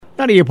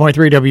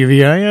98.3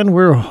 WVIN.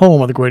 We're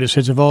home of the greatest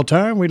hits of all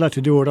time. We like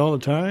to do it all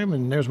the time,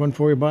 and there's one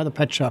for you by the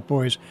Pet Shop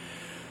Boys.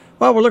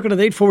 Well, we're looking at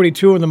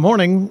 8:42 in the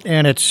morning,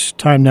 and it's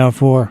time now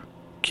for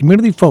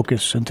Community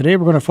Focus. And today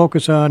we're going to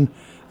focus on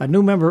a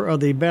new member of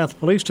the Bath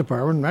Police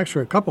Department,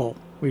 actually a couple.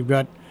 We've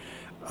got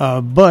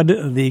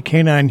Bud, the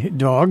canine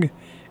dog,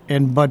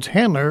 and Bud's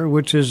handler,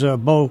 which is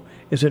Beau.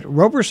 Is it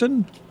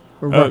Roberson?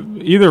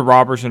 Either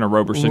Roberson or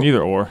Roberson,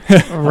 either or.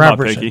 I'm not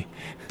picky.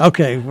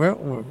 Okay,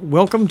 well,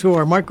 welcome to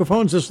our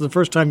microphones. This is the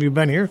first time you've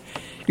been here.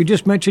 You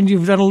just mentioned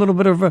you've done a little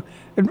bit of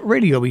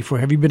radio before.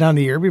 Have you been on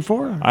the air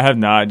before? I have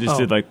not. I just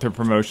did like the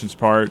promotions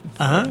part.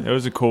 Uh-huh. It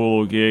was a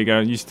cool little gig.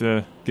 I used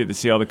to get to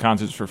see all the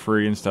concerts for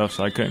free and stuff,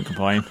 so I couldn't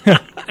complain.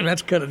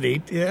 That's kind of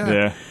neat,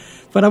 Yeah.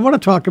 But I want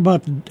to talk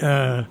about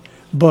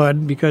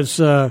Bud because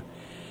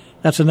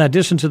that's in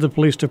addition to the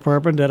police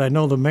department that I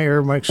know the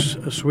mayor, Mike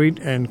Sweet,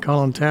 and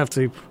Colin Taft,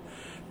 the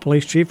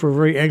police chief, were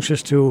very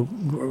anxious to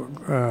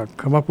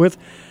come up with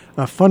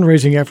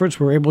fundraising efforts.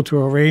 We're able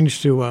to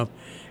arrange to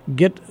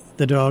get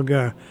the dog.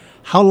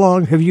 How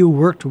long have you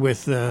worked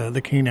with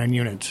the canine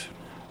unit?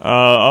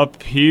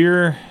 Up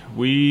here,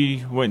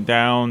 we went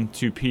down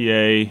to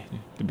PA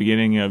the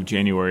beginning of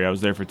January. I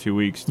was there for 2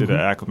 weeks, did an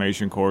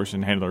acclimation course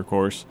and handler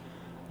course.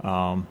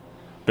 Been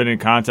in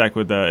contact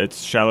with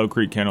it's Shallow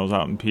Creek Kennels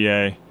out in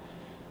PA.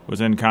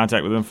 Was in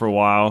contact with them for a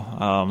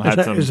while.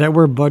 Is that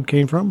where Bud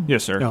came from?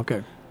 Yes, sir.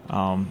 Okay.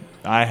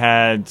 I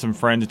had some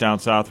friends down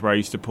south where I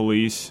used to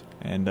police,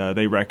 and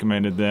they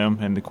recommended them.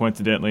 And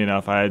coincidentally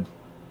enough, I had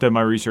done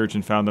my research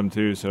and found them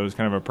too, so it was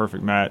kind of a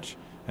perfect match.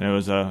 And it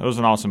was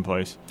an awesome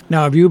place.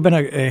 Now, have you been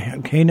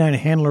a canine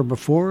handler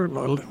before?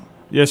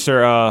 Yes,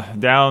 sir.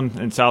 Down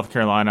in South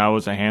Carolina, I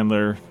was a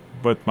handler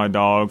with my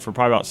dog for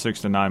probably about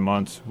 6 to 9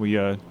 months. We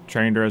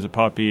trained her as a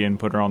puppy and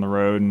put her on the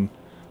road, and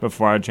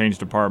before I changed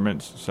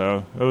departments,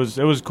 so it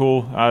was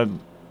cool. I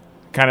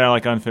kind of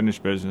like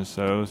unfinished business,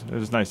 so it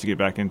was nice to get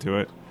back into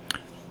it.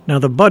 Now,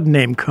 the Bud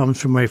name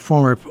comes from a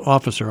former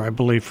officer, I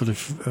believe, for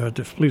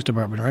the police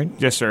department, right?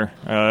 Yes, sir.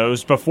 It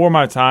was before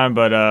my time,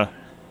 but it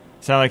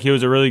sounded like he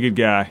was a really good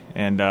guy,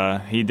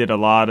 and he did a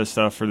lot of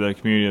stuff for the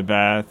community of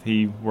Bath.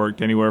 He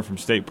worked anywhere from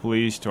state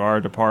police to our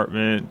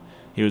department.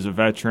 He was a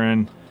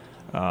veteran,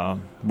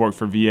 worked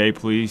for VA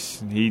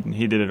police. He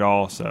did it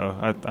all, so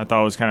I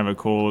thought it was kind of a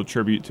cool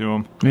tribute to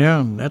him.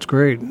 Yeah, that's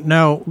great.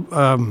 Now,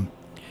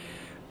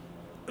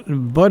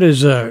 Bud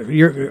is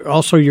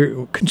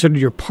you're considered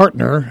your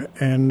partner,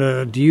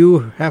 and do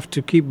you have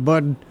to keep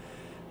Bud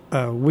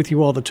with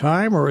you all the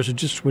time, or is it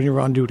just when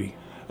you're on duty?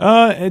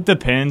 It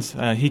depends.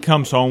 He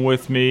comes home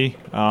with me.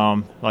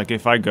 Like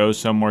if I go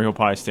somewhere, he'll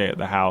probably stay at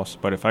the house.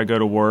 But if I go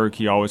to work,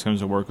 he always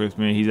comes to work with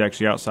me. He's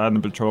actually outside in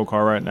the patrol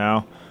car right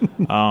now.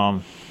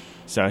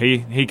 So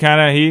he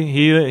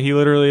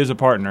literally is a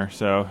partner.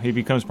 So he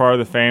becomes part of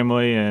the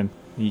family, and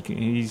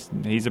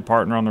he's a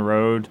partner on the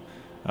road.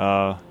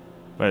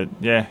 But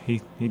yeah, he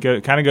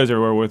kind of goes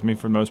everywhere with me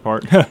for the most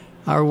part.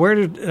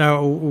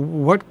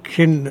 What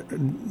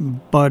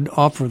can Bud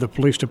offer the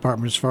police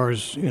department as far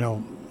as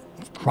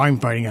crime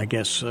fighting? I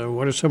guess.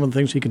 What are some of the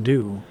things he can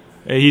do?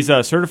 He's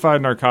a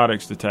certified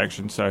narcotics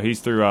detection, so he's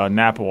through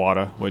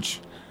NAPAWADA,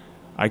 which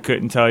I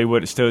couldn't tell you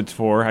what it stood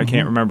for. I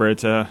can't remember.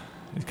 It's kind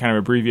of an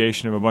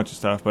abbreviation of a bunch of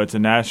stuff, but it's a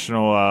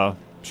national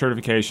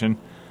certification.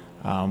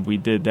 We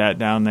did that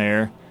down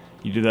there.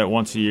 You do that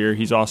once a year.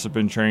 He's also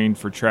been trained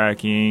for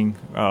tracking,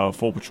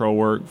 full patrol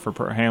work,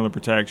 for handler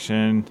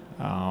protection,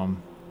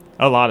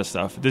 a lot of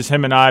stuff. Just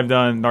him and I have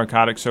done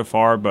narcotics so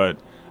far, but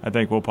I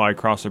think we'll probably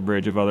cross a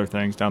bridge of other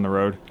things down the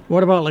road.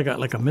 What about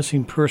like a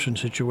missing person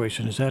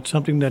situation? Is that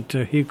something that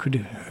he could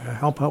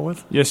help out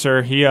with? Yes,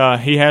 sir. He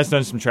has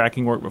done some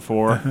tracking work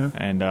before,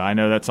 and I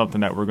know that's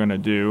something that we're going to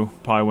do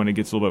probably when it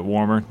gets a little bit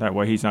warmer. That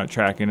way he's not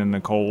tracking in the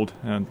cold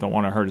and don't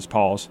want to hurt his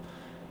paws.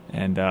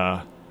 And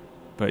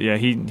but yeah,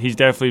 he's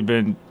definitely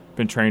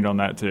been trained on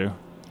that too.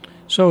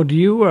 So do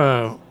you,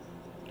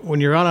 when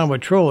you're out on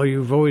patrol,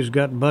 you've always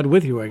got Bud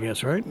with you, I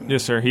guess, right?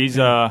 Yes, sir. He's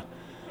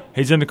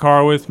in the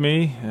car with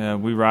me.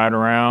 We ride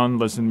around,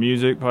 listen to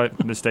music, but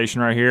the station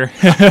right here.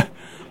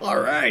 All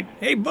right.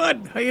 Hey,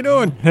 Bud, how you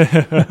doing?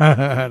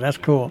 That's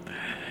cool.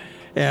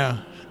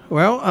 Yeah.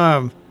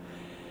 Well,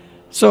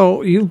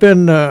 so you've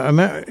been,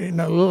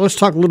 let's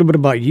talk a little bit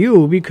about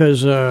you,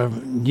 because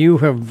you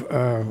have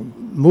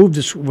moved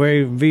this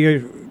way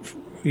via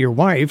your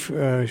wife.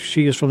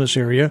 She is from this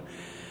area,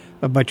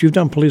 but you've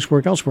done police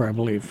work elsewhere, I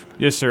believe.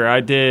 Yes, sir. I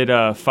did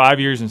 5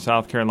 years in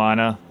South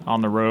Carolina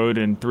on the road,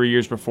 and 3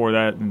 years before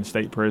that in the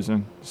state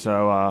prison.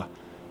 So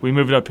we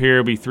moved up here.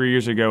 It'll be 3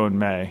 years ago in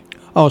May.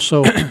 Oh,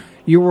 so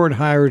you weren't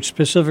hired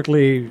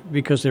specifically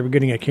because they were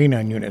getting a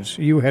canine unit.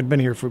 You had been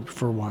here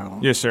for a while.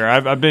 Yes, sir.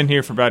 I've been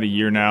here for about a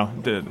year now.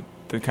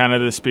 The kind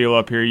of the spiel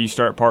up here, you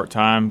start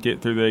part-time,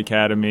 get through the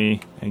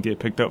academy, and get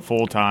picked up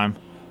full-time.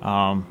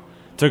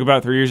 Took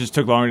about 3 years. It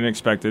took longer than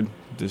expected.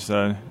 Just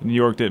New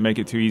York didn't make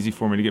it too easy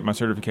for me to get my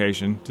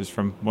certification, just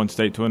from one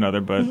state to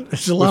another. But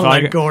it's a lot of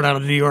like going out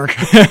of New York.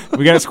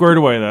 We got it squared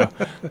away, though.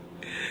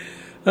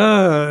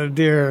 Oh,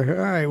 dear.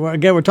 All right. Well,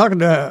 again, we're talking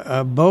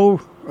to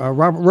Beau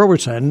Robert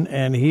Roberson,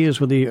 and he is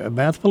with the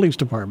Bath Police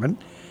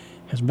Department.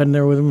 Has been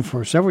there with him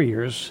for several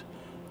years.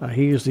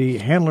 He is the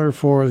handler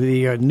for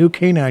the new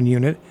Canine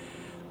unit,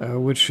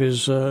 which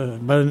is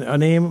by a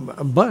name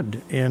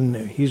Bud, and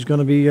he's going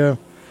to be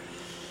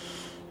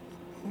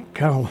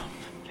kind of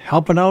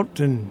helping out,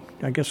 and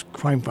I guess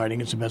crime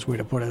fighting is the best way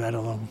to put it. I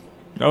don't know.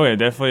 Oh, yeah,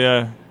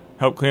 definitely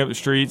help clean up the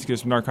streets, get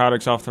some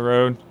narcotics off the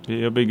road.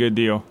 It'll be a good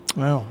deal.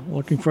 Well,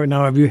 looking for it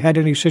now. Have you had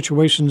any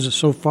situations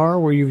so far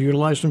where you've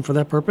utilized him for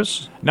that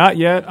purpose? Not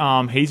yet.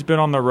 He's been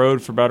on the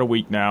road for about a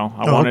week now.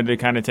 I wanted to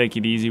kind of take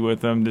it easy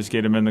with him, just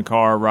get him in the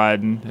car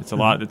riding. It's a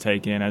lot to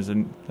take in as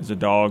a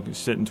dog,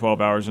 sitting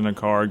 12 hours in a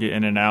car, get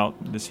in and out,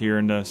 just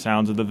hearing the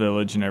sounds of the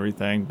village and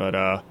everything.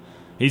 But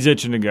he's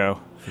itching to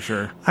go, for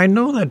sure. I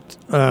know that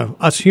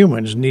us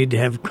humans need to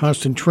have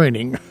constant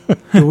training.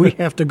 Do we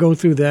have to go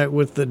through that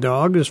with the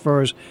dog as far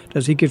as,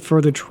 does he get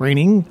further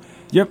training?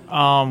 Yep.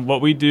 What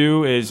we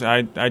do is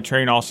I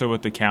train also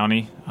with the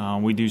county.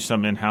 We do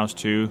some in-house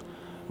too.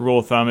 Rule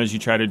of thumb is you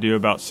try to do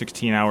about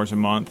 16 hours a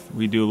month.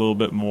 We do a little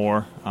bit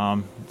more.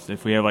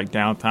 If we have like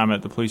downtime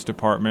at the police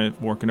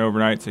department, working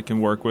overnights, it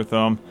can work with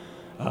them.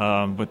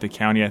 With the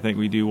county, I think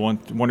we do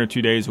one or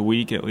 2 days a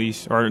week at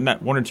least, or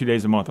not 1 or 2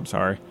 days a month. I'm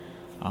sorry.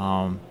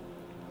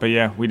 But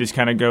yeah, we just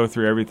kind of go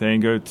through everything,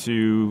 go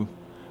to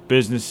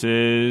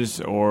businesses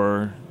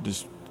or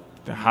just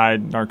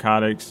hide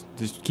narcotics,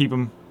 just keep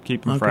them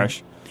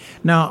fresh.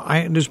 Now,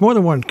 there's more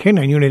than one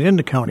canine unit in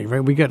the county, right?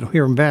 We got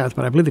here in Bath,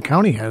 but I believe the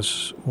county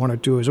has 1 or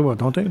 2 as well,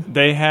 don't they?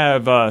 They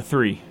have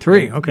 3.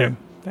 3, okay. Yeah,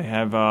 they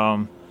have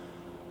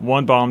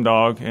 1 bomb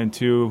dog and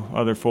 2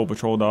 other full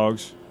patrol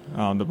dogs.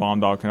 The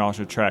bomb dog can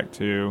also track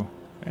too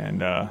and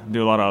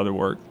do a lot of other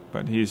work,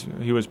 but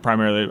he was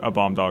primarily a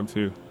bomb dog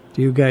too.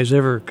 Do you guys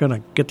ever kind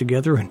of get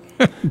together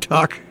and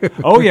talk?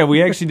 Oh, yeah.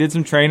 We actually did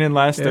some training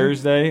last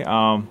Thursday.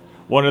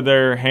 One of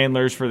their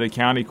handlers for the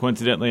county,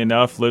 coincidentally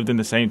enough, lived in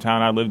the same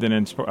town I lived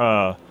in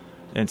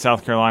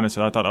South Carolina,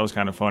 so I thought that was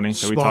kind of funny.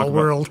 So Small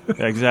world.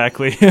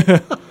 Exactly.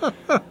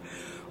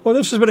 Well,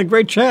 this has been a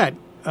great chat.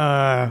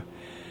 And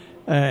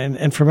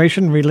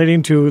information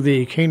relating to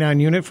the canine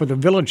unit for the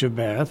village of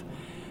Bath.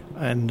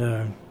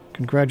 And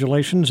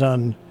congratulations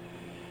on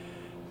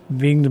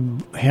being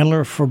the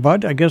handler for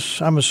Bud. I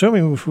guess I'm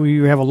assuming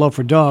you have a love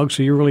for dogs,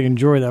 so you really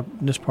enjoy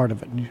this part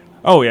of it.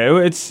 Oh yeah,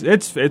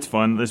 it's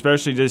fun,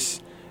 especially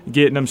just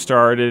getting them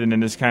started and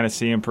then just kind of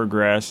seeing them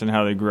progress and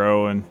how they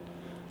grow, and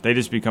they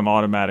just become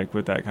automatic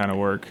with that kind of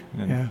work.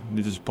 And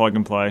they just plug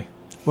and play.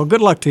 Well,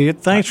 good luck to you.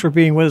 Thanks for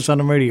being with us on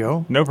the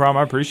radio. No problem.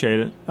 I appreciate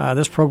it.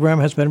 This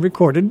program has been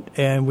recorded,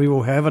 and we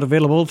will have it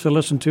available to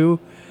listen to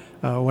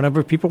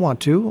whenever people want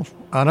to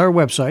on our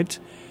website.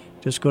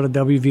 Just go to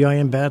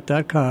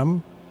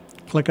WVINBath.com.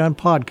 Click on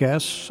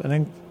podcasts, and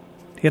then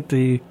hit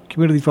the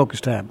Community Focus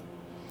tab.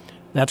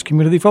 That's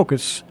Community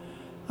Focus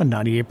on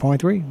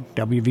 98.3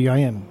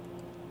 WVIN.